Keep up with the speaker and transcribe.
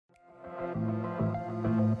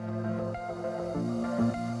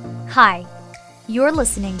Hi, you're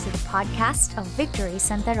listening to the podcast of Victory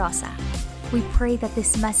Santa Rosa. We pray that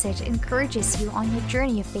this message encourages you on your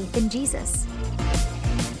journey of faith in Jesus.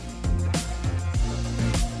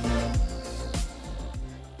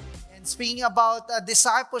 And speaking about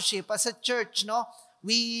discipleship as a church, no,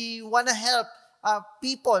 we want to help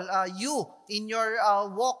people, you, in your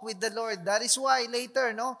walk with the Lord. That is why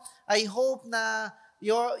later, no, I hope na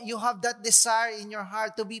you have that desire in your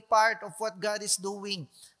heart to be part of what God is doing,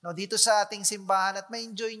 no, dito sa ating simbahan at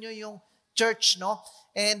ma-enjoy nyo yung church, no.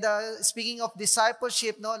 And speaking of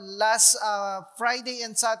discipleship, no, last Friday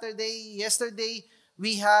and Saturday, yesterday,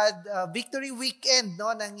 we had Victory Weekend, no,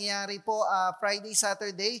 nangyari po Friday,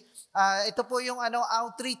 Saturday. Ito po yung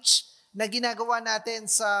outreach na ginagawa natin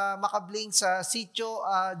sa Makabling sa Sitio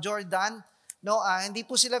Jordan, no. Hindi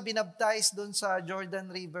po sila binaptize doon sa Jordan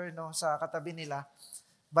River, no, sa katabi nila.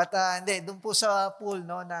 But hindi, doon po sa pool,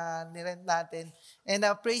 no, na nirent natin. And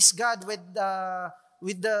praise God with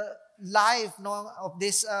the life, no, of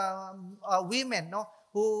these women, no,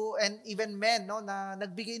 who and even men, no, na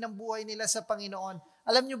nagbigay ng buhay nila sa Panginoon.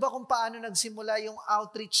 Alam niyo ba kung paano nagsimula yung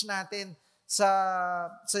outreach natin sa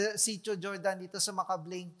Sitio Jordan dito sa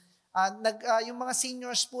Makabling? Yung mga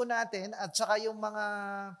seniors po natin at saka yung mga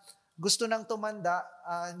gusto nang tumanda,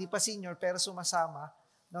 hindi pa senior pero sumasama,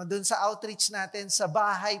 no, doon sa outreach natin sa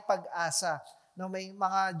Bahay Pag-asa, no, may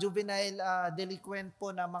mga juvenile delinquent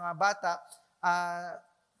po na mga bata,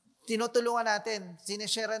 tinutulungan natin,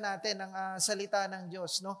 sinishare natin ang salita ng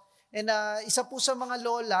Diyos, no. And isa po sa mga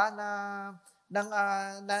lola na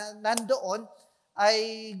nandoon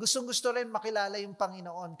ay gustong-gusto rin makilala yung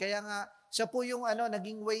Panginoon. Kaya nga siya po yung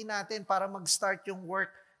naging way natin para mag-start yung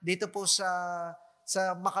work dito po sa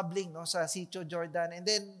Makabling, no, sa Sitio Jordan. And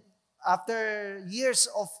then after years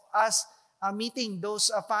of us meeting those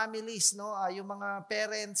families, no, yung mga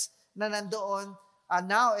parents na nandoon,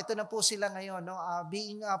 now ito na po sila ngayon, no,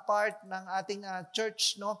 being a part ng ating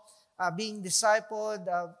church, no, being discipled,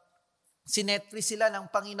 sinetri sila ng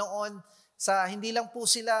Panginoon sa hindi lang po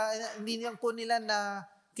nila na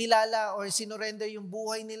kilala or sinurrender yung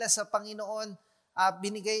buhay nila sa Panginoon,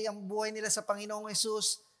 binigay ang buhay nila sa Panginoong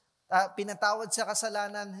Hesus, pinatawad sa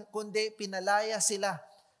kasalanan, kundi pinalaya sila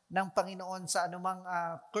ng Panginoon sa anumang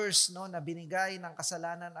curse, no, na binigay ng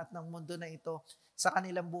kasalanan at ng mundo na ito sa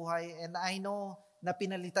kanilang buhay. And I know na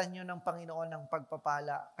pinalitan nyo ng Panginoon ng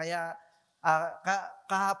pagpapala. Kaya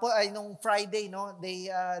kahapon ay nung Friday, no, they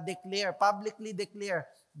publicly declare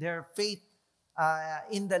their faith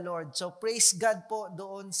in the Lord. So praise God po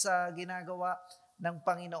doon sa ginagawa ng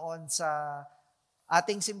Panginoon sa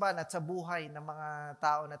ating simbahan at sa buhay ng mga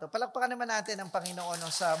tao na to. Palakpakan naman natin ang Panginoon,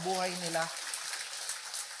 no, sa buhay nila.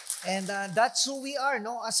 And that's who we are,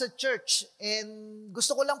 no, as a church. And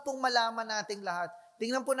gusto ko lang pong malaman nating lahat.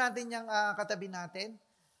 Tingnan po natin yung katabi natin.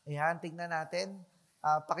 Ayan, tingnan natin.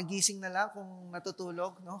 Pakigising na lang kung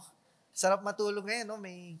natutulog, no. Sarap matulog ngayon, no.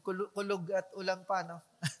 May kulog at ulan pa, no.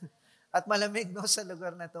 At malamig, no, sa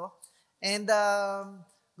lugar na to. And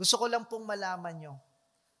gusto ko lang pong malaman nyo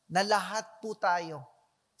na lahat po tayo.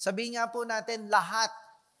 Sabihin nga po natin, lahat.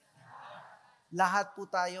 Lahat po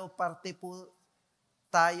tayo, parte po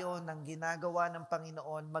tayo ng ginagawa ng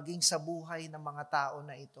Panginoon maging sa buhay ng mga tao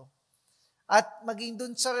na ito. At maging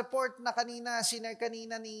dun sa report na sinare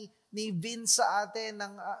kanina ni Vince sa atin,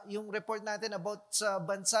 yung report natin about sa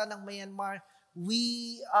bansa ng Myanmar,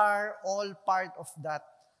 we are all part of that.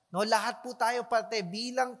 No, lahat po tayo parte,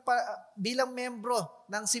 bilang membro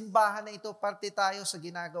ng simbahan na ito, parte tayo sa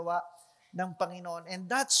ginagawa ng Panginoon.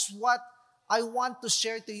 And that's what I want to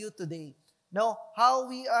share to you today. No,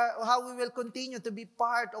 how we will continue to be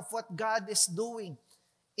part of what God is doing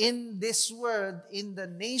in this world, in the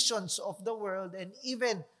nations of the world, and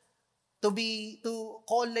even to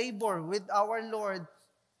co-labor with our Lord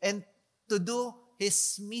and to do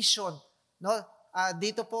His mission. No,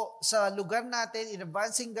 dito po sa lugar natin, in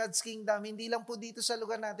advancing God's kingdom, hindi lang po dito sa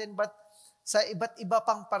lugar natin, but sa iba't iba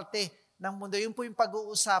pang parte ng mundo. Yun po yung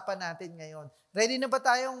pag-uusapan natin ngayon. Ready na ba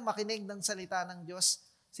tayong makinig ng salita ng Diyos?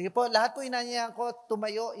 Sige po, lahat po inanyayahan ko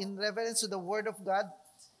tumayo in reverence to the Word of God.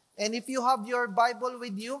 And if you have your Bible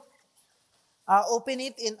with you, open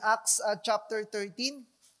it in Acts chapter 13.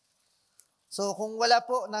 So kung wala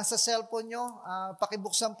po, nasa cellphone nyo,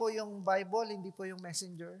 pakibuksan po yung Bible, hindi po yung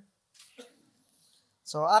messenger.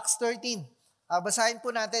 So Acts 13, basahin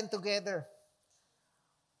po natin together.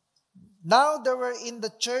 Now there were in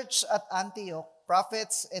the church at Antioch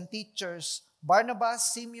prophets and teachers,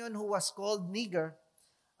 Barnabas, Simeon who was called Niger,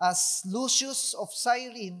 as Lucius of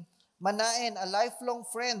Cyrene, Manaen, a lifelong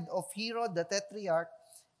friend of Herod the Tetrarch,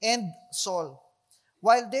 and Saul.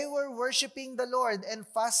 While they were worshiping the Lord and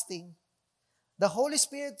fasting, the Holy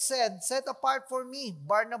Spirit said, "Set apart for me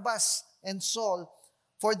Barnabas and Saul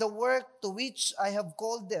for the work to which I have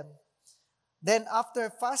called them." Then after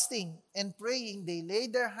fasting and praying, they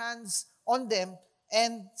laid their hands on them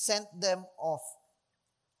and sent them off.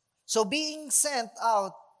 So being sent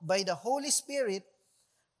out by the Holy Spirit,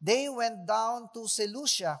 they went down to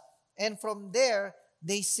Seleucia, and from there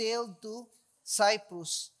they sailed to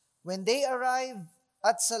Cyprus. When they arrived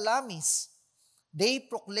at Salamis, they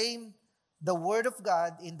proclaimed the word of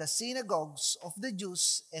God in the synagogues of the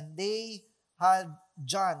Jews, and they had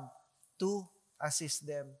John to assist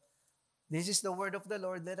them. This is the word of the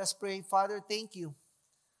Lord. Let us pray. Father, thank you.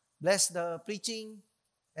 Bless the preaching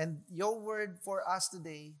and your word for us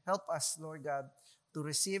today. Help us, Lord God, to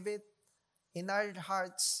receive it in our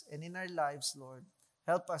hearts and in our lives, Lord.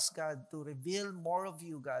 Help us, God, to reveal more of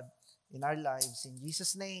you, God, in our lives. In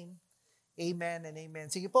Jesus' name, amen and amen.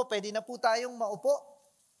 Sige po, pwede na po tayong maupo.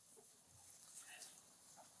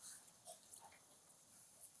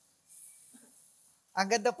 Ang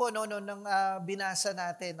ganda po nung binasa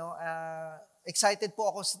natin, excited po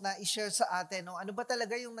ako na i-share sa atin, ano ba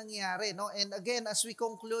talaga yung nangyayari, And again, as we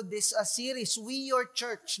conclude this series, we your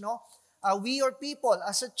church, we your people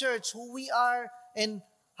as a church, who we are and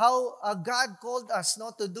how God called us,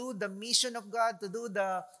 to do the mission of God, to do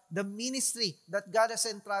the ministry that God has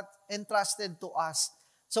entrusted to us.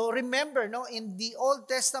 So remember, in the Old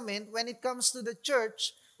Testament, when it comes to the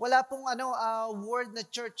church, wala pong word na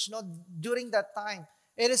church during that time.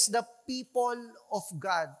 It is the people of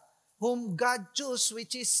God whom God chose,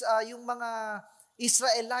 which is yung mga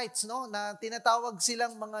Israelites, na tinatawag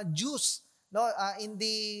silang mga Jews, in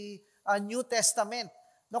the New Testament.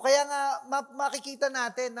 Kaya nga makikita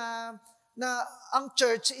natin na ang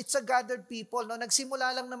church, it's a gathered people,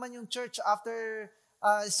 Nagsimula lang naman yung church after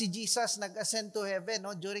si Jesus nag-ascend to heaven,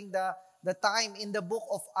 during the time in the book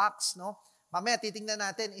of Acts, Mamaya titingnan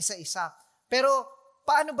natin isa-isa. Pero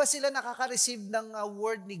paano ba sila nakaka-receive ng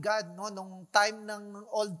word ni God nung time ng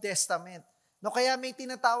Old Testament? Kaya may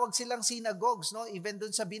tinatawag silang synagogues, even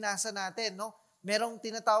dun sa binasa natin, merong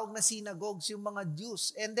tinatawag na synagogues yung mga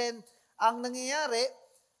Jews. And then ang nangyayari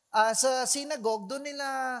sa synagogue,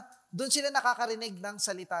 doon sila nakakarinig ng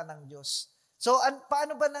salita ng Diyos. So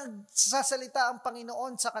paano ba nagsasalita ang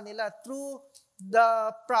Panginoon sa kanila? Through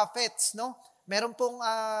the prophets, Meron pong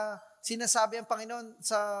sinasabi ang Panginoon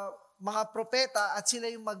sa mga propeta at sila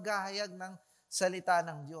yung maghahayag ng salita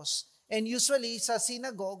ng Diyos. And usually sa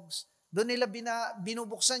synagogues, doon nila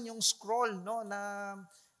binubuksan yung scroll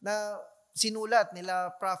na sinulat nila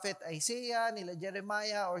Prophet Isaiah, nila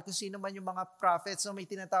Jeremiah, or kung sino man yung mga prophets, may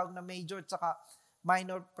tinatawag na major at saka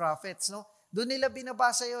minor prophets. Doon nila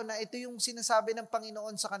binabasa yun na ito yung sinasabi ng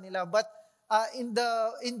Panginoon sa kanila. But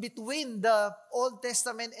in between the Old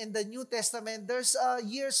Testament and the New Testament, there's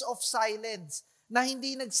years of silence na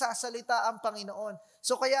hindi nagsasalita ang Panginoon.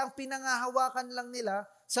 So kaya ang pinangahawakan lang nila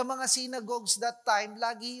sa mga synagogues that time,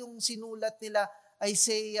 lagi yung sinulat nila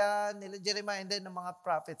Isaiah, nila Jeremiah, and then ng mga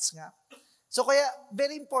prophets nga. So kaya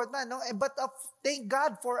very important, But thank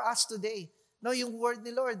God for us today. Yung word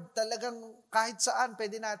ni Lord, talagang kahit saan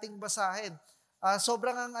pwede nating basahin.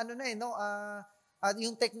 Sobrang ang at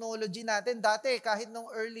yung technology natin, dati kahit nung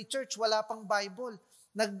early church, wala pang Bible.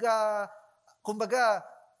 Kumbaga,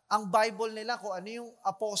 ang Bible nila kung ano yung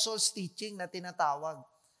apostles' teaching na tinatawag.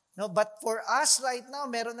 But for us right now,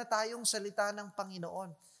 meron na tayong salita ng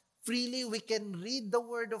Panginoon. Freely we can read the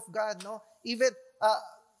Word of God. Even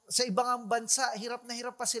sa ibang bansa, hirap na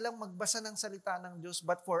hirap pa silang magbasa ng salita ng Diyos.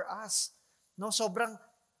 But for us, sobrang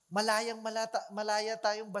malaya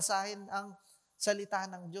tayong basahin ang salita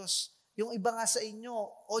ng Diyos. Yung iba nga sa inyo,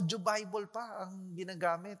 audio Bible pa ang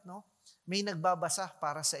ginagamit, May nagbabasa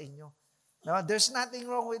para sa inyo. There's nothing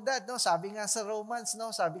wrong with that, Sabi nga sa Romans,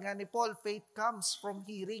 sabi nga ni Paul, faith comes from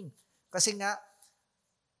hearing. Kasi nga,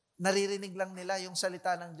 naririnig lang nila yung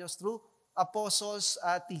salita ng Diyos through apostles'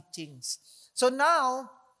 teachings. So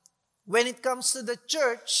now, when it comes to the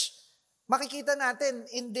church, makikita natin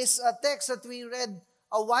in this text that we read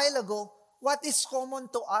a while ago, what is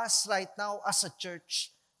common to us right now as a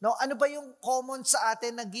church? Ano ba yung common sa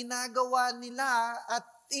atin na ginagawa nila at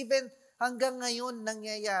even hanggang ngayon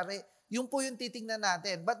nangyayari? Yung po yung titingnan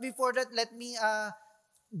natin. But before that, let me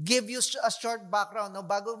give you a short background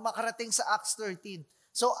bago makarating sa Acts 13.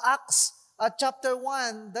 So Acts chapter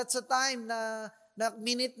 1, that's a time na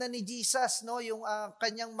minute na ni Jesus, yung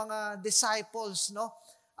kanyang mga disciples,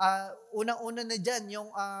 unang-una na dyan, yung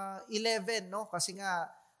 11, kasi nga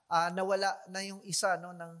nawala na yung isa,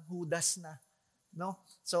 ng Judas na.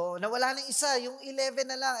 So nawala ng isa, yung 11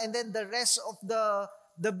 na lang, and then the rest of the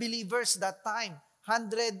believers that time,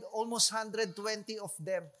 almost 120 of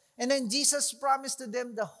them. And then Jesus promised to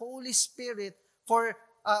them the Holy Spirit for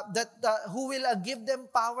who will give them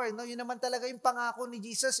power. No, yun naman talaga yung pangako ni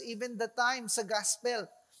Jesus even the time sa gospel.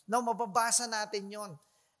 No, mababasa natin yon.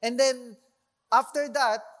 And then after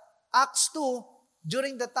that, Acts 2,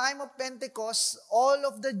 during the time of Pentecost, all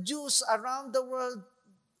of the Jews around the world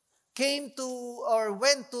came to or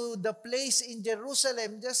went to the place in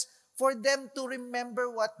Jerusalem just for them to remember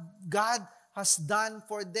what God has done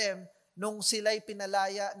for them nung sila'y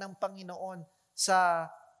pinalaya ng Panginoon sa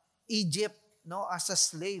Egypt, no, as a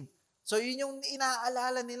slave. So yun yung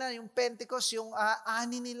inaalala nila, yung Pentecost, yung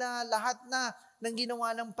ani nila, lahat na ng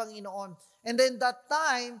ginawa ng Panginoon. And then that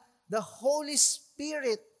time, the Holy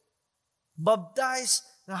Spirit baptized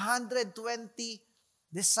the 120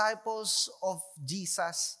 disciples of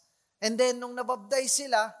Jesus. And then nung nabaptize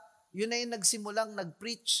sila, yun na yung nagsimulang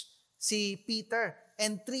nag-preach si Peter.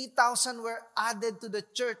 And 3,000 were added to the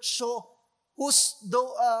church. So,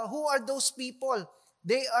 who are those people?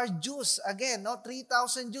 They are Jews. Again, no,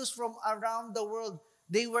 3,000 Jews from around the world.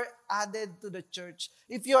 They were added to the church.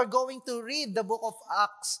 If you are going to read the book of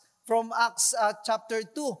Acts, from Acts chapter 2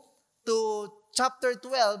 to chapter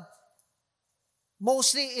 12,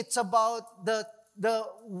 mostly it's about the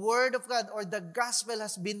word of God or the gospel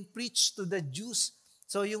has been preached to the Jews.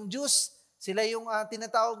 So yung Jews, sila yung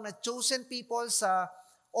tinatawag na chosen people sa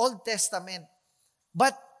Old Testament.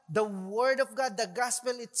 But the word of God, the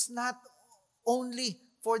gospel, it's not only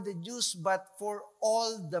for the Jews, but for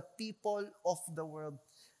all the people of the world.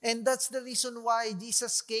 And that's the reason why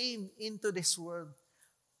Jesus came into this world.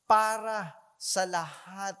 Para sa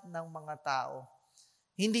lahat ng mga tao.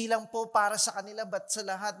 Hindi lang po para sa kanila, but sa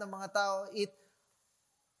lahat ng mga tao. It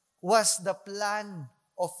was the plan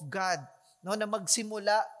of God, no, na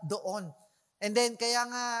magsimula doon. And then, kaya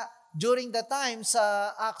nga, during the time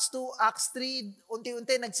sa Acts 2, Acts 3,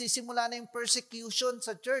 unti-unti nagsisimula na yung persecution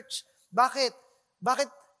sa church. Bakit?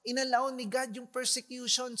 Bakit inallow ni God yung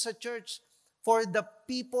persecution sa church? For the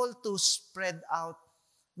people to spread out.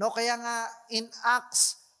 No, kaya nga in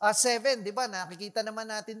Acts 7, di ba, nakikita naman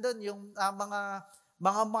natin doon yung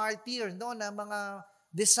mga martyr, no, na mga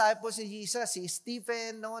disciples ni Jesus, si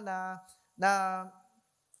Stephen, no, na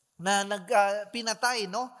pinatay,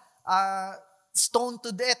 no, stoned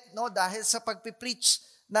to death, no, dahil sa pagpipreach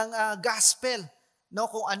ng gospel, no,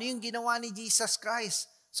 kung ano yung ginawa ni Jesus Christ.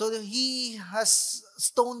 So he has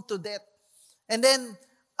stoned to death. And then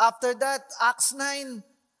after that, Acts 9,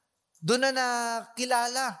 doon na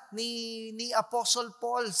nakilala ni Apostle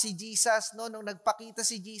Paul si Jesus, no, nung nagpakita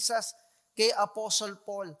si Jesus kay Apostle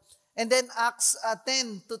Paul. And then Acts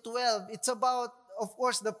 10 to 12, it's about, of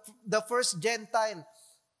course, the first Gentile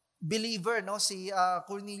believer, no, si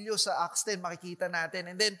Cornelius sa Acts 10, makikita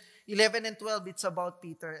natin. And then 11 and 12, it's about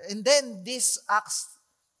Peter. And then this Acts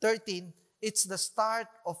 13, it's the start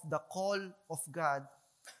of the call of God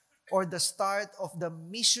or the start of the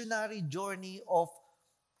missionary journey of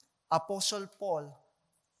Apostle Paul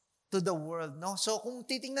to the world, no? So kung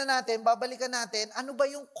titingnan natin, babalikan natin, ano ba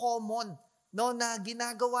yung common, no, na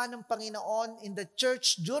ginagawa ng Panginoon in the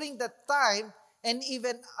church during that time and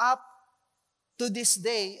even up to this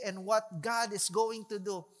day, and what God is going to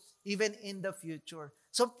do even in the future.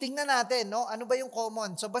 So tingnan natin, no, ano ba yung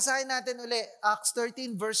common? So basahin natin uli Acts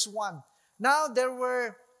 13 verse 1. Now there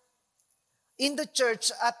were in the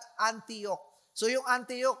church at Antioch. So yung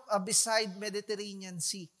Antioch beside Mediterranean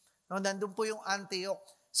Sea. No, nandun po yung Antioch.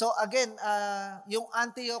 So again, yung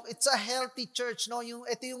Antioch, it's a healthy church, no?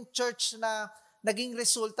 Ito yung church na naging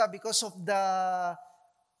resulta because of the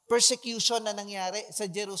persecution na nangyari sa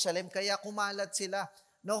Jerusalem, kaya kumalat sila,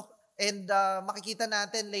 no? And makikita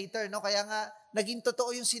natin later, no? Kaya nga naging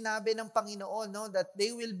totoo yung sinabi ng Panginoon, no, that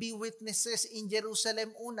they will be witnesses in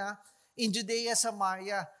Jerusalem una, in Judea,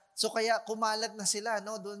 Samaria. So kaya kumalat na sila,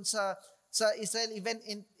 no, doon sa Israel, even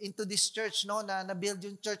into this church, no, na build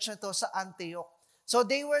yung church na to sa Antioch. So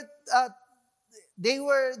they were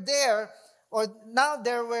there, or now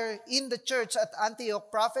there were in the church at Antioch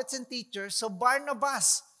prophets and teachers. So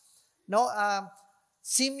Barnabas, no,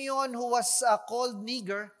 Simeon, who was called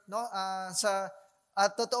Niger, no,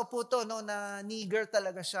 totoo po to, no, na Niger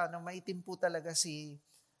talaga siya, no, maitim po talaga si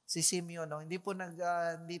Simeon, no. Hindi po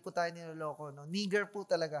tayo niloloko, no. Niger po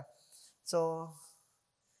talaga. So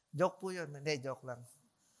joke po 'yun, hindi, joke lang.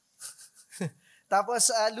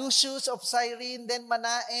 Tapos Lucius of Cyrene, then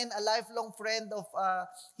Manaen, a lifelong friend of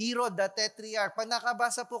Herod the Tetrarch. Pag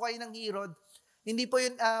nakabasa po kayo ng Herod, hindi po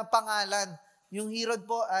yun pangalan. Yung Herod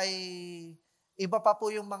po ay iba pa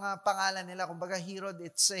po yung mga pangalan nila. Kumbaga Herod,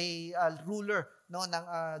 it's a ruler, no, ng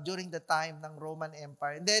during the time ng Roman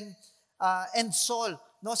Empire. And then and Saul,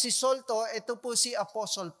 no, si Saul to, ito po si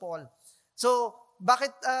Apostle Paul. So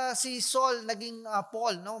bakit si Saul naging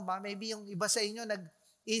Paul, no? Maybe yung iba sa inyo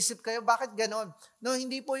nag-isip kayo, bakit ganon? No,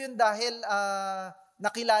 hindi po yun dahil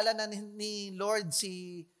nakilala na ni Lord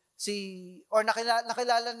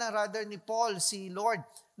nakilala na rather ni Paul si Lord.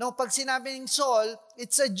 No, pag sinabi ng Saul,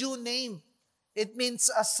 it's a Jew name. It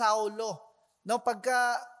means Saulo. No,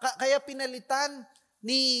 kaya pinalitan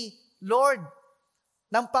ni Lord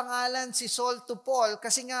ng pangalan si Saul to Paul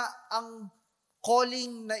kasi nga ang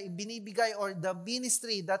calling na ibinibigay or the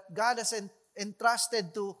ministry that God has entrusted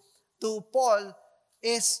to Paul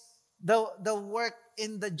is the work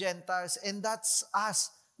in the Gentiles, and that's us.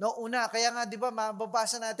 No, una, kaya nga 'di ba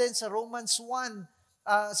mababasa natin sa Romans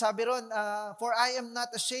 1, sabi ron, for I am not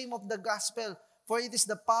ashamed of the gospel, for it is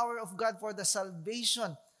the power of God for the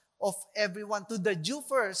salvation of everyone, to the Jew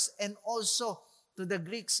first and also to the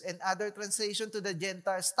Greeks, and other translation to the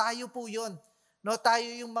Gentiles. Tayo po 'yon. No, tayo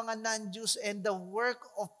yung mga non-Jews, and the work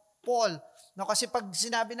of Paul. No, kasi pag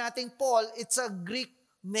sinabi nating Paul, it's a Greek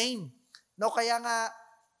name. No, kaya nga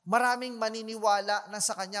maraming maniniwala na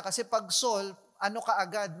sa kanya kasi pag Saul, ano ka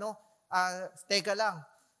agad, no? Teka lang.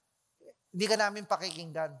 Hindi ka namin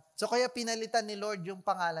pakikinggan. So kaya pinalitan ni Lord yung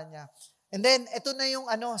pangalan niya. And then ito na yung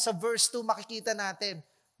sa verse 2 makikita natin.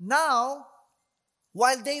 Now,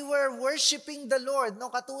 while they were worshiping the Lord, no,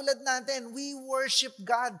 katulad natin, we worship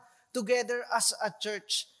God together as a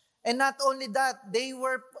church. And not only that, they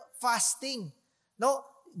were fasting. No,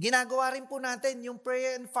 ginagawa rin po natin yung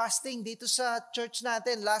prayer and fasting dito sa church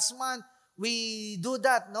natin. Last month, we do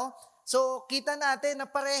that, no? So, kita natin na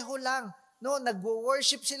pareho lang, no?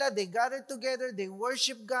 Nagwo-worship sila, they gathered together, they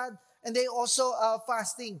worship God, and they also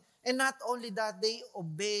fasting. And not only that, they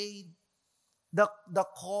obeyed the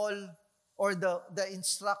call or the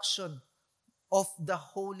instruction of the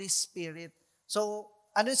Holy Spirit. So,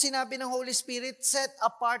 ano sinabi ng Holy Spirit? Set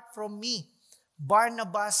apart from me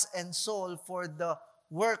Barnabas and Saul for the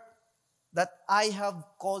work that I have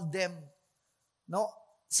called them. No?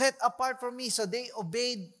 Set apart from me. So they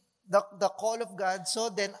obeyed the call of God.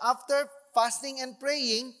 So then after fasting and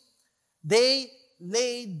praying, they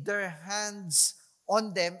laid their hands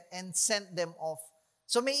on them and sent them off.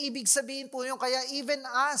 So may ibig sabihin po yun, kaya even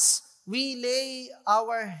as we lay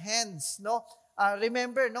our hands, no?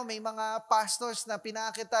 Remember, no, may mga pastors na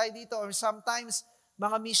pinaakit tayo dito, or sometimes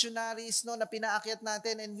mga missionaries, no, na pinaakyat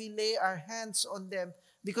natin, and we lay our hands on them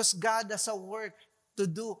because God has a work to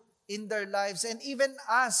do in their lives. And even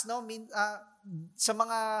us, no, sa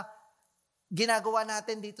mga ginagawa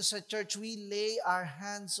natin dito sa church, we lay our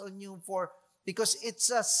hands on you because it's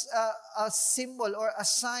a symbol or a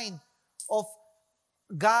sign of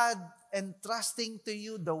God entrusting to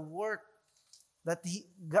you the work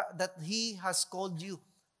that He has called you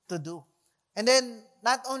to do. And then,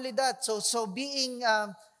 not only that, so being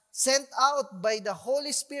sent out by the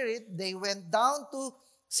Holy Spirit, they went down to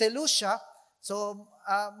Seleucia. So,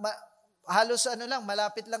 halos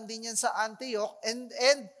malapit lang din yan sa Antioch. And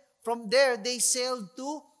from there, they sailed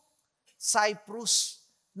to Cyprus.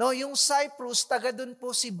 No, yung Cyprus, taga dun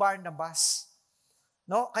po si Barnabas.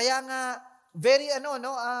 No, kaya nga, very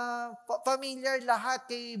familiar lahat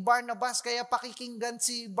kay Barnabas, kaya pakikinggan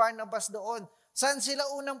si Barnabas doon. Saan sila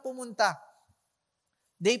unang pumunta?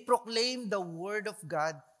 They proclaimed the word of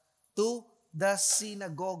God to the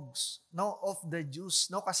synagogues, no, of the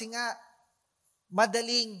Jews, no? Kasi nga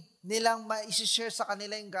madaling nilang ma-share sa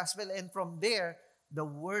kanila yung gospel, and from there the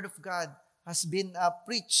word of God has been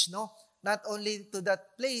preached, no? Not only to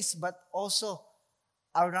that place but also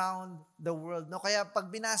around the world, no? Kaya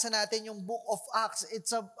pag binasa natin yung book of Acts,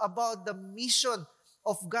 it's about the mission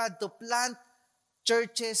of God to plant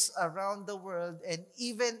churches around the world, and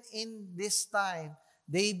even in this time,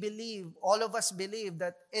 all of us believe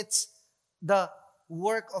that it's the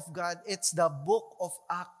work of God, it's the book of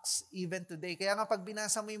Acts even today. Kaya nga pag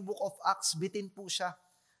binasa mo yung book of Acts, bitin po siya.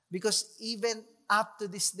 Because even up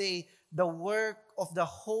to this day, the work of the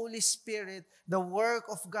Holy Spirit, the work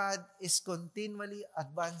of God is continually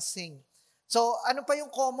advancing. So, ano pa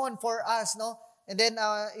yung common for us, no? And then,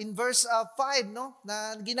 in verse 5, no?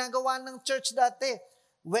 Na ginagawa ng church dati,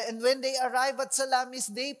 when they arrive at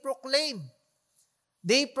Salamis, they proclaim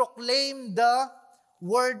the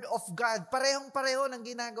word of God. Parehong-pareho ng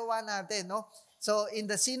ginagawa natin, no? So,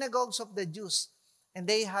 in the synagogues of the Jews, and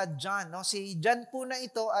they had John, no? Si John po na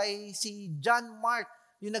ito ay si John Mark,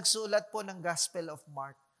 yung nagsulat po ng Gospel of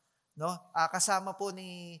Mark, no? Kasama po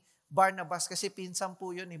ni Barnabas kasi pinsan po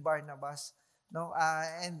yun ni Barnabas, no?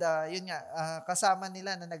 Yun nga, kasama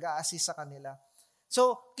nila na nag-a-assist sa kanila.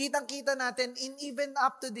 So, kitang-kita natin, even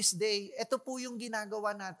up to this day, ito po yung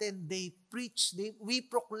ginagawa natin. They preach, we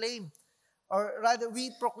proclaim,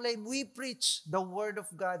 we preach the word of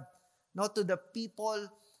God no, to the people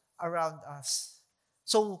around us.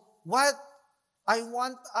 So what I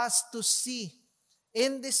want us to see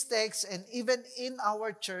in this text and even in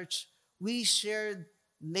our church, we shared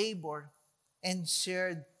labor and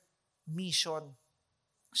shared mission.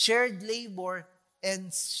 Shared labor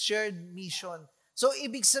and shared mission. So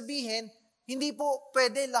ibig sabihin, hindi po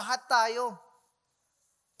pwede lahat tayo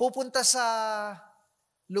pupunta sa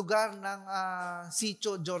lugar ng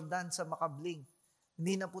Sitio Jordan sa Makabling.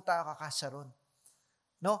 Hindi na po tayo kakasya ron.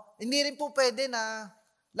 No? Hindi rin po pwede na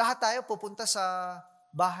lahat tayo pupunta sa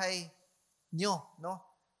bahay nyo. No?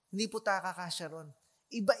 Hindi po tayo kakasya ron.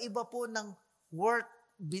 Iba-iba po ng work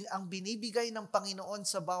ang binibigay ng Panginoon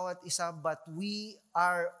sa bawat isa, but we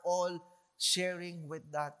are all sharing with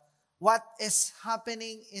that. What is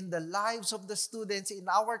happening in the lives of the students in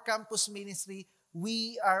our campus ministry,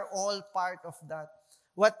 we are all part of that.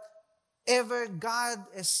 Whatever God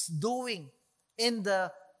is doing in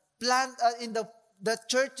the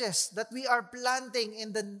churches that we are planting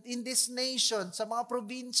in this nation, sa mga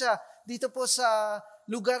probinsya, dito po sa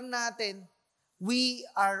lugar natin, we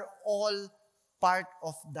are all part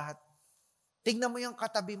of that. Tingnan mo yung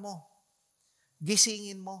katabi mo.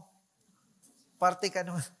 Gisingin mo. Parte ka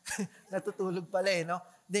nun. Natutulog pala no?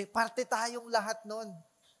 Parte tayong lahat nun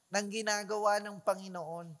ng ginagawa ng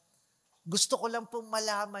Panginoon. Gusto ko lang pong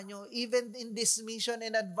malaman nyo, even in this mission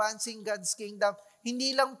in advancing God's kingdom,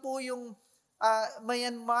 hindi lang po yung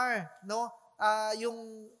Myanmar, no?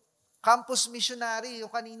 Yung campus missionary, yung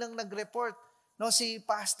kaninang nag-report, no? Si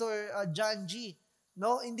Pastor John G.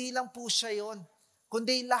 No? Hindi lang po siya yun.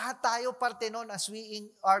 Kundi lahat tayo parte nun as we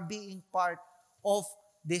are being part of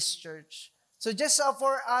this church. So just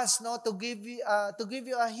for us, no, to give you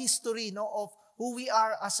a history, no, of who we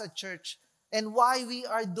are as a church and why we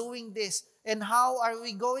are doing this and how are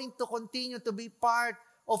we going to continue to be part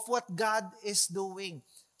of what God is doing.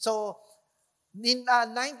 So in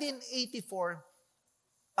 1984,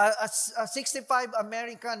 65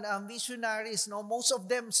 American missionaries, no, most of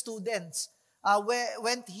them students,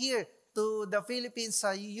 went here to the Philippines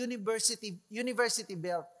sa University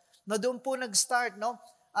Belt. No, doon po nag-start, no,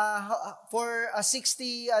 for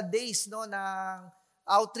 60 days, no, ng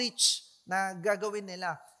outreach na gagawin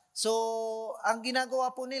nila. So, ang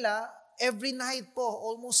ginagawa po nila, every night po,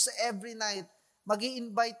 almost every night,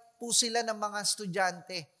 magi-invite po sila ng mga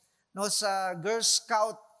estudyante, no, sa Girl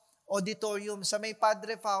Scout auditorium sa may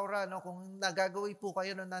Padre Faura, no, kung nagagawin po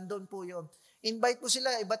kayo, no, nandun po yun. Invite po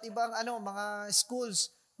sila iba't ibang mga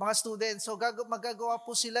schools, mga students. So magagawa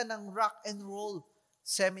po sila ng rock and roll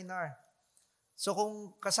seminar. So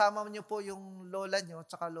kung kasama niyo po yung lola niyo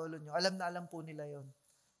at lolo niyo, alam na alam po nila yon.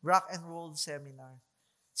 Rock and roll seminar.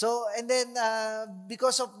 So and then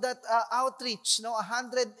because of that outreach, no,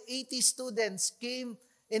 180 students came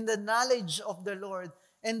in the knowledge of the Lord,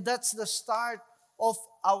 and that's the start of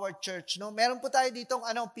our church. No, meron po tayo ditong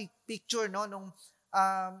picture, no, nung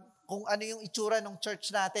kung ano yung itsura ng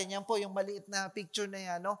church natin. Yan po yung maliit na picture na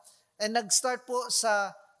yan, no? And nag-start po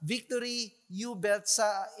sa Victory U-Belt sa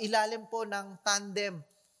ilalim po ng Tandem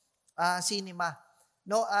Cinema.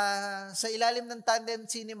 No, sa ilalim ng Tandem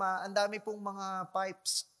Cinema, ang dami pong mga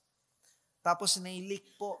pipes. Tapos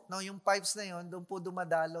nai-leak po, no, yung pipes na yon, doon po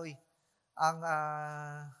dumadaloy ang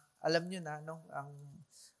alam niyo na, no, ang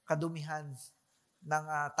kadumihan ng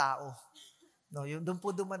tao. No, yung doon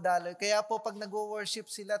po dumadaloy. Kaya po pag nagwo-worship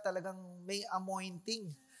sila, talagang may anointing,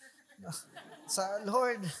 no, sa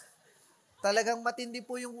Lord. Talagang matindi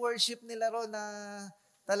po yung worship nila ro na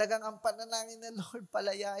talagang ang panalangin na, Lord,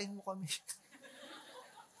 palayain mo kami.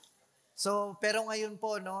 So, pero ngayon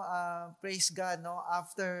po, no, praise God, no,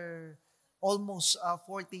 after almost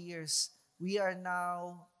 40 years, we are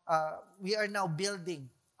now building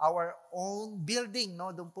our own building, no,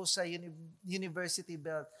 doon po sa University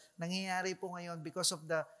Belt. Nangyayari po ngayon because of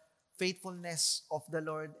the faithfulness of the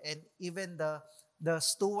Lord and even the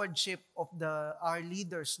stewardship of our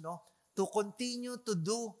leaders, no, to continue to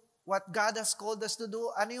do what God has called us to do.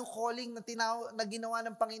 Ano yung calling na ginawa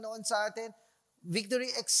ng Panginoon sa atin? Victory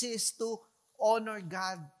exists to honor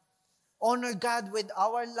God. Honor God with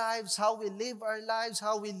our lives, how we live our lives,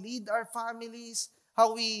 how we lead our families,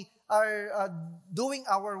 how we are doing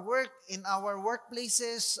our work in our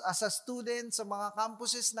workplaces, as a student, sa mga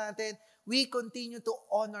campuses natin. We continue to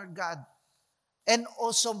honor God and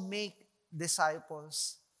also make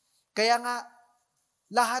disciples. Kaya nga,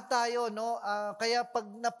 lahat tayo, no, kaya pag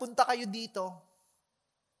napunta kayo dito,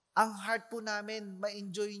 ang heart po namin,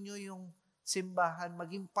 ma-enjoy nyo yung simbahan,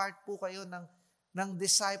 maging part po kayo ng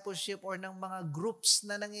discipleship or ng mga groups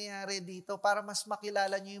na nangyayari dito para mas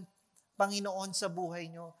makilala nyo yung Panginoon sa buhay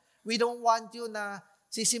nyo. We don't want you na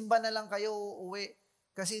sisimba na lang kayo uuwi.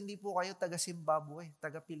 Kasi hindi po kayo taga Zimbabwe,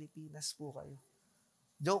 taga Pilipinas po kayo.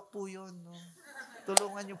 Joke po yun. No?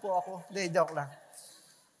 Tulungan niyo po ako. Hindi, joke lang.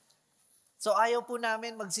 So ayaw po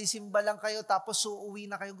namin magsisimba lang kayo tapos uuwi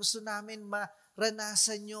na kayo. Gusto namin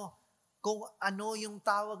maranasan nyo kung ano yung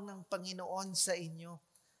tawag ng Panginoon sa inyo.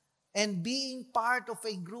 And being part of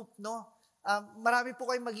a group, no? Marami po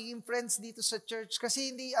kayong magiging friends dito sa church kasi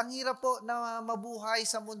ang hirap po na mabuhay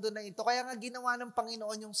sa mundo na ito. Kaya nga ginawa ng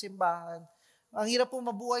Panginoon yung simbahan. Ang hirap po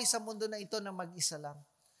mabuhay sa mundo na ito na mag-isa lang.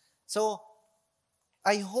 So,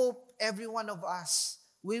 I hope every one of us,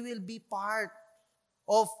 we will be part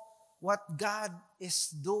of what God is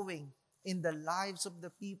doing in the lives of the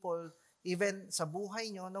people, even sa buhay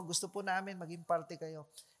nyo, no? Gusto po namin maging parte kayo.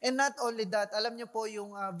 And not only that, alam nyo po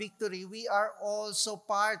yung Victory, we are also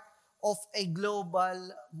part of a global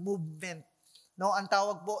movement. No? Ang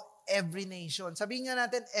tawag po, Every Nation. Sabihin nga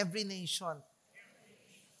natin, Every Nation.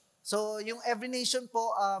 So, yung Every Nation po,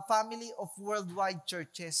 family of worldwide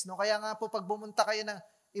churches. No? Kaya nga po, pag bumunta kayo ng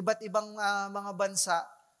iba't ibang mga bansa,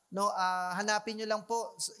 no, hanapin nyo lang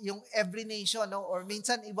po yung Every Nation, no? Or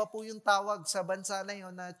minsan iba po yung tawag sa bansa na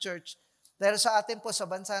yun na church. Pero sa atin po, sa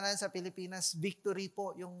bansa na yun, sa Pilipinas, Victory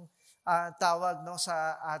po yung tawag, no,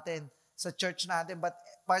 sa atin, sa church natin, but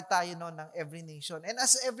part tayo, no, ng Every Nation. And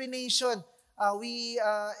as Every Nation, we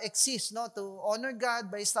exist, no, to honor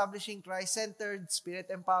God by establishing Christ-centered,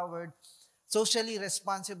 Spirit-empowered, socially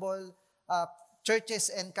responsible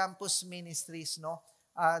churches and campus ministries, no,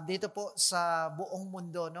 dito po sa buong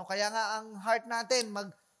mundo, no. Kaya nga ang heart natin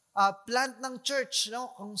mag-plant ng church,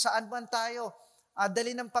 no, kung saan man tayo,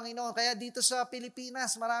 dali ng Panginoon. Kaya dito sa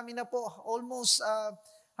Pilipinas, marami na po, almost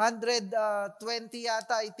 120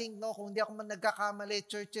 yata, I think, no, kung hindi ako man nagkakamali,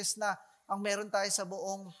 churches na ang meron tayo sa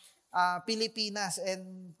buong Pilipinas,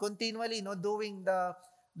 and continually, no, doing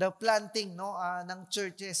the planting, no, ng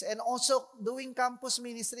churches, and also doing campus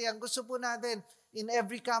ministry. Ang gusto po natin, in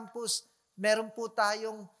every campus, meron po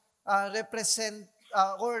tayong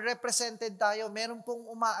represented tayo, meron pong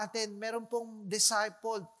uma-attend, meron pong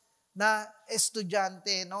disciple na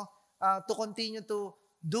estudyante, no, to continue to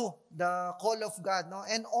do the call of God, no,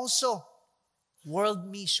 and also world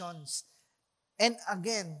missions. And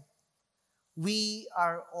again, we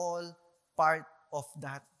are all part of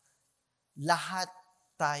that. Lahat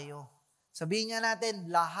tayo. Sabihin nga natin,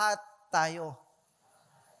 lahat tayo.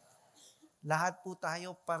 Lahat po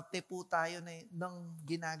tayo, parte po tayo ng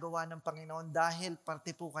ginagawa ng Panginoon dahil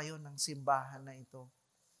parte po kayo ng simbahan na ito.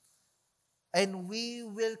 And we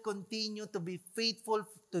will continue to be faithful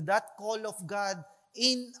to that call of God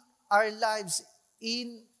in our lives,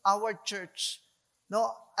 in our church.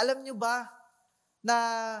 No, alam nyo ba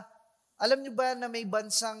na may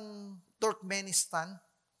bansang Turkmenistan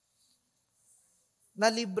na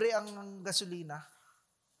libre ang gasolina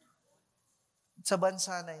sa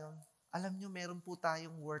bansa na yon? Alam nyo, meron po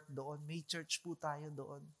tayong work doon. May church po tayo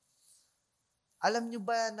doon. Alam nyo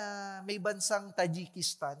ba na may bansang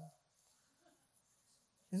Tajikistan?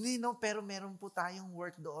 Hindi, no, pero meron po tayong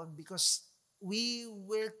work doon because we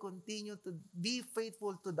will continue to be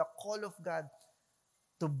faithful to the call of God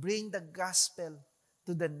to bring the gospel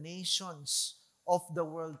to the nations of the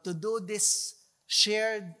world, to do this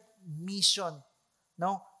shared mission.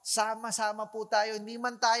 No? Sama-sama po tayo. Hindi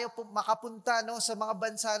man tayo makapunta, no, sa mga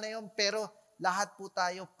bansa na yon, pero lahat po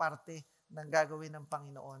tayo parte ng gagawin ng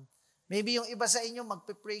Panginoon. Maybe yung iba sa inyo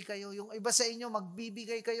magpe-pray kayo, yung iba sa inyo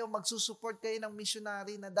magbibigay kayo, magsusupport kayo ng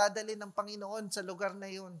missionary na dadali ng Panginoon sa lugar na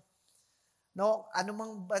yon. No,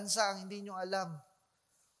 anumang bansa ang hindi nyo alam.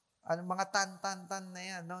 Mga tan-tan-tan na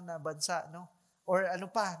yan, no, na bansa, no? Or ano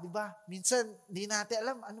pa, di ba? Minsan, di natin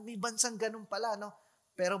alam, may bansang ganun pala, no?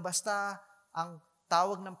 Pero basta ang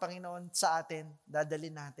tawag ng Panginoon sa atin,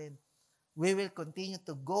 dadalhin natin. We will continue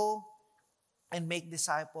to go and make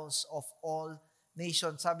disciples of all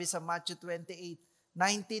nations. Sabi sa Matthew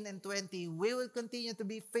 28:19 and 20, we will continue to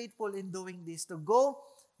be faithful in doing this, to go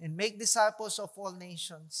and make disciples of all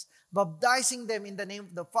nations, baptizing them in the name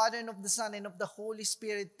of the Father and of the Son and of the Holy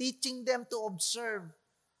Spirit, teaching them to observe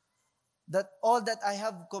that all that I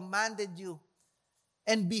have commanded you.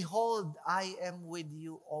 And behold, I am with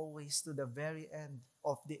you always to the very end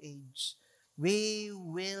of the age. We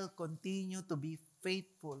will continue to be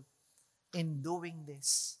faithful in doing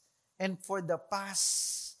this. And for the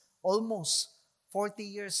past almost 40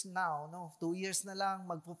 years now, no? 2 years na lang,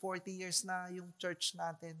 magpo-40 years na yung church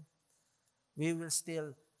natin. We will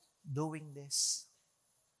still doing this.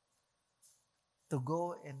 To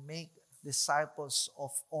go and make disciples of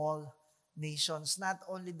all nations. Not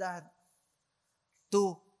only that,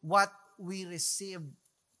 to what we received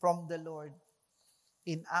from the Lord.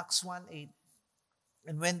 In Acts 1:8,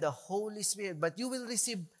 And when the Holy Spirit, but you will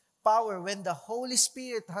receive power when the Holy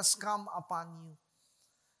Spirit has come upon you.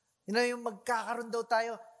 Yung magkakaroon daw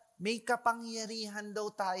tayo, may kapangyarihan daw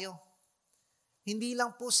tayo. Hindi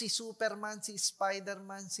lang po si Superman, si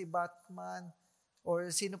Spider-Man, si Batman, or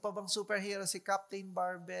sino pa bang superhero, si Captain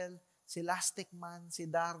Barbell, si Elastic Man, si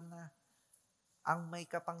Darna, ang may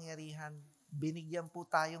kapangyarihan. Binigyan po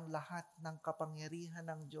tayong lahat ng kapangyarihan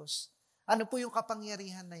ng Diyos. Ano po yung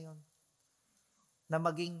kapangyarihan na yon? Na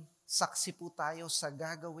maging saksi po tayo sa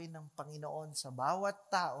gagawin ng Panginoon sa bawat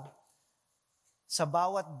tao, sa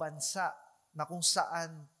bawat bansa na kung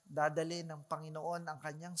saan dadali ng Panginoon ang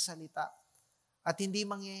kanyang salita. At hindi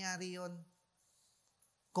mangyayari yon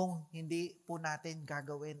kung hindi po natin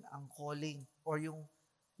gagawin ang calling or yung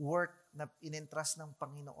work na in-entrust ng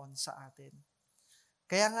Panginoon sa atin.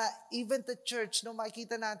 Kaya nga, even the church,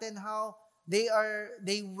 makikita natin how they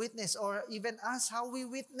witness, or even us, how we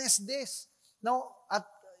witness this. At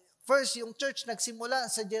first, yung church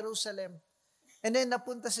nagsimula sa Jerusalem, and then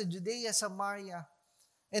napunta sa Judea, Samaria,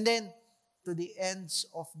 and then to the ends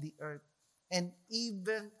of the earth. And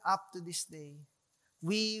even up to this day,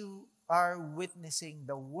 we are witnessing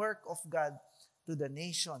the work of God to the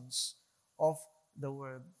nations of the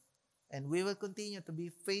world. And we will continue to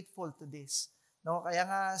be faithful to this. Kaya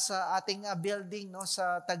nga sa ating building,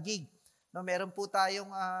 sa Taguig, meron po tayong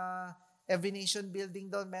Every Nation building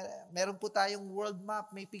doon. Meron po tayong world map.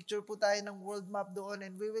 May picture po tayo ng world map doon.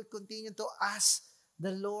 And we will continue to ask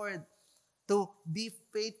the Lord to be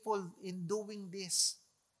faithful in doing this.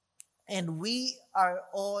 And we are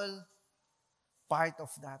all part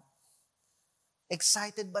of that.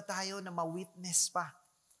 Excited ba tayo na ma-witness pa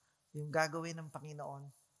yung gagawin ng Panginoon?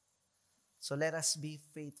 So let us be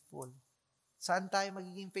faithful. Saan tayo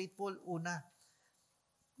magiging faithful? Una,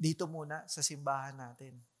 dito muna sa simbahan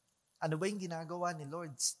natin. Ano ba yung ginagawa ni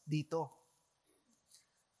Lord dito?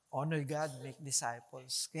 Honor God, make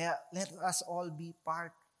disciples. Kaya let us all be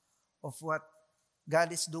part of what God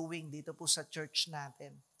is doing dito po sa church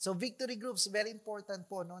natin. So victory groups, very important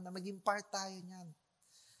po na maging part tayo niyan.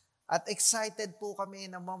 At excited po kami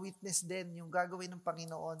na ma-witness din yung gagawin ng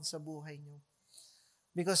Panginoon sa buhay niyo.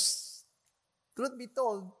 Because, truth be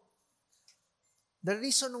told, the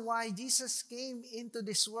reason why Jesus came into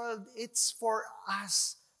this world, it's for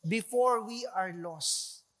us. Before we are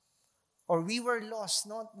lost. Or we were lost.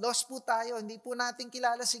 Lost po tayo. Hindi po natin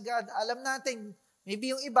kilala si God. Alam natin,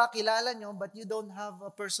 maybe yung iba kilala nyo, but you don't have a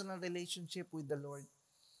personal relationship with the Lord.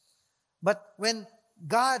 But when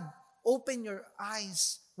God open your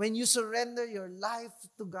eyes, when you surrender your life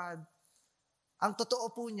to God, ang totoo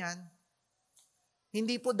po niyan,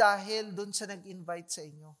 hindi po dahil dun sa nag-invite sa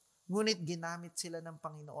inyo, ngunit ginamit sila ng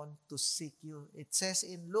Panginoon to seek you. It says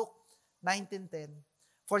in Luke 19:10,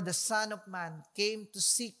 for the Son of Man came to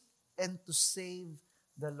seek and to save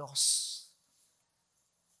the lost.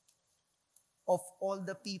 Of all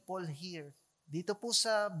the people here, dito po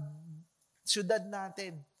sa syudad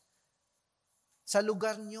natin, sa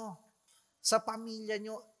lugar nyo, sa pamilya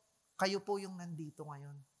nyo, kayo po yung nandito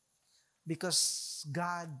ngayon. Because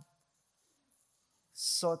God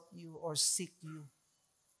sought you or seek you.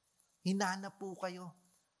 Hinanap po kayo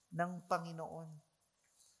ng Panginoon.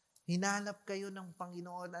 Hinanap kayo ng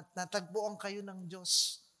Panginoon at natagpuan kayo ng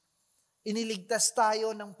Diyos. Iniligtas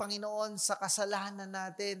tayo ng Panginoon sa kasalanan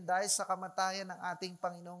natin dahil sa kamatayan ng ating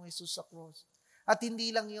Panginoong Hesus sa krus. At hindi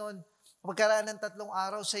lang yon, magkaraan ng 3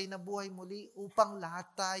 araw siya'y nabuhay muli upang lahat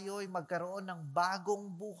tayo ay magkaroon ng bagong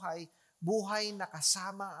buhay, buhay na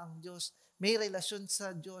kasama ang Diyos, may relasyon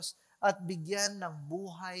sa Diyos at bigyan ng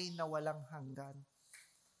buhay na walang hanggan.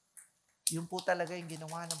 Yun po talaga yung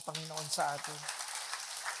ginawa ng Panginoon sa atin.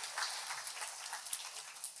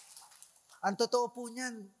 Ang totoo po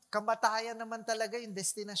niyan, kamatayan naman talaga yung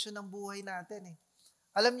destinasyon ng buhay natin.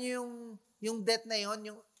 Alam niyo yung death na yon,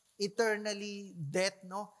 yung eternally death,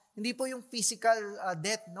 no? Hindi po yung physical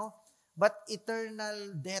death, no? But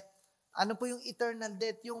eternal death. Ano po yung eternal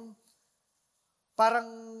death? Yung parang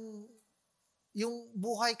yung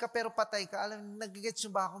buhay ka pero patay ka. Alam, nagigets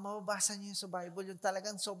nyo ba ako? Mababasa niyo yung sa Bible. Yung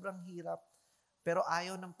talagang sobrang hirap. Pero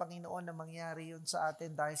ayaw ng Panginoon na mangyari yun sa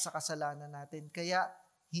atin dahil sa kasalanan natin. Kaya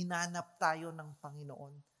hinanap tayo ng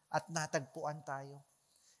Panginoon at natagpuan tayo.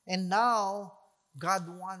 And now, God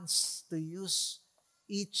wants to use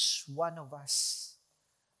each one of us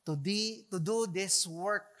to do this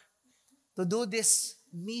work, to do this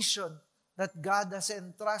mission that God has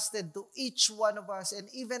entrusted to each one of us. And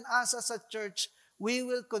even us as a church, we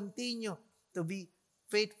will continue to be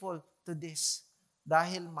faithful to this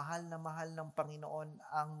dahil mahal na mahal ng Panginoon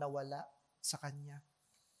ang nawala sa Kanya.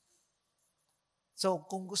 So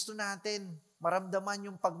kung gusto natin maramdaman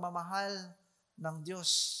yung pagmamahal ng Diyos.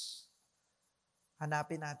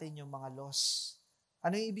 Hanapin natin yung mga lost.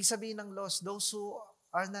 Ano yung ibig sabihin ng lost? Those who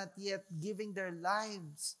are not yet giving their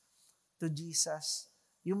lives to Jesus.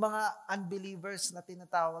 Yung mga unbelievers na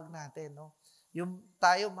tinatawag natin, no? Yung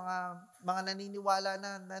tayo, mga naniniwala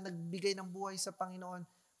na nagbigay ng buhay sa Panginoon,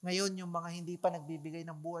 ngayon yung mga hindi pa nagbibigay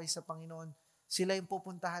ng buhay sa Panginoon, sila yung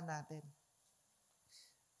pupuntahan natin.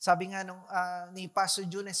 Sabi nga ni Pastor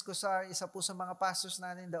June Escosar, isa po sa mga pastors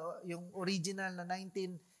natin, yung original na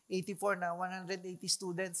 1984 na 180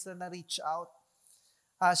 students na na-reach out.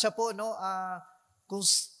 Siya po,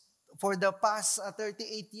 for the past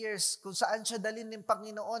 38 years, kung saan siya dalhin ng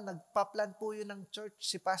Panginoon, nagpa-plan po yun ng church,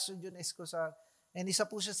 si Pastor June Escosar. And isa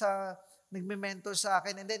po siya sa nagme-mentor sa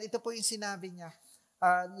akin. And then ito po yung sinabi niya,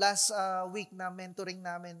 last week na mentoring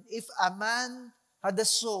namin, if a man had a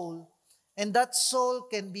soul, and that soul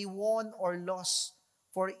can be won or lost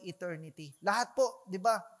for eternity. Lahat po, di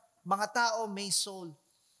ba? Mga tao may soul.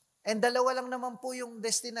 And dalawa lang naman po yung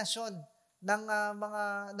destinasyon ng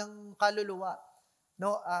kaluluwa.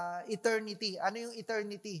 No, eternity. Ano yung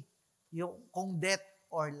eternity? Yung kung death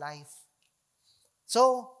or life.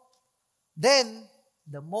 So, then,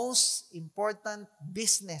 the most important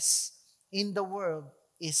business in the world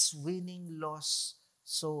is winning lost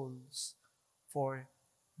souls for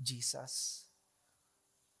Jesus.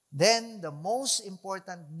 Then, the most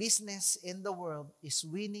important business in the world is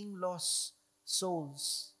winning lost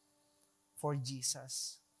souls for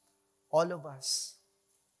Jesus. All of us,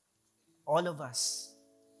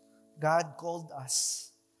 God called us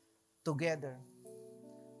together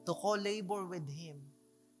to co-labor with Him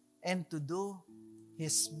and to do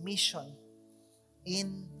His mission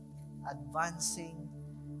in advancing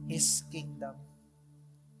His kingdom.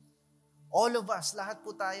 All of us, lahat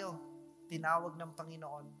po tayo, tinawag ng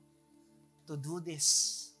Panginoon to do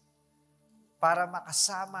this para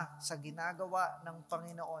makasama sa ginagawa ng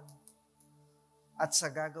Panginoon at sa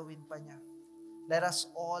gagawin pa niya. Let us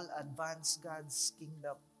all advance God's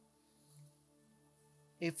kingdom.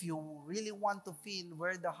 If you really want to feel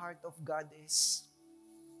where the heart of God is,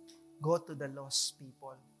 go to the lost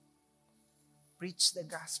people. Preach the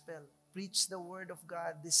gospel. Preach the word of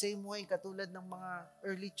God. The same way, katulad ng mga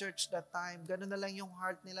early church that time, gano'n na lang yung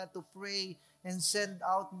heart nila to pray and send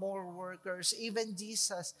out more workers. Even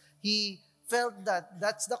Jesus, He felt that.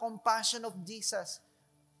 That's the compassion of Jesus.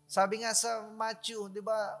 Sabi nga sa Matthew, di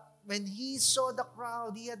ba, when He saw the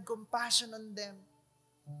crowd, He had compassion on them.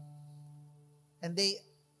 And they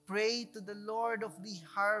prayed to the Lord of the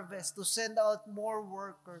harvest to send out more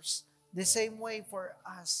workers. The same way for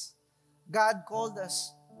us. God called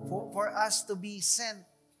us for us to be sent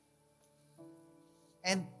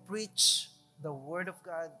and preach the word of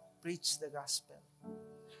God, preach the gospel.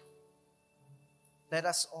 Let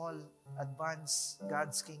us all advance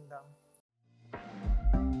God's kingdom.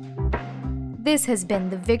 This has been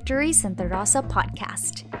the Victory Santa Rosa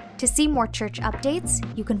podcast. To see more church updates,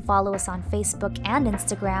 you can follow us on Facebook and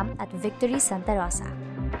Instagram at Victory Santa Rosa.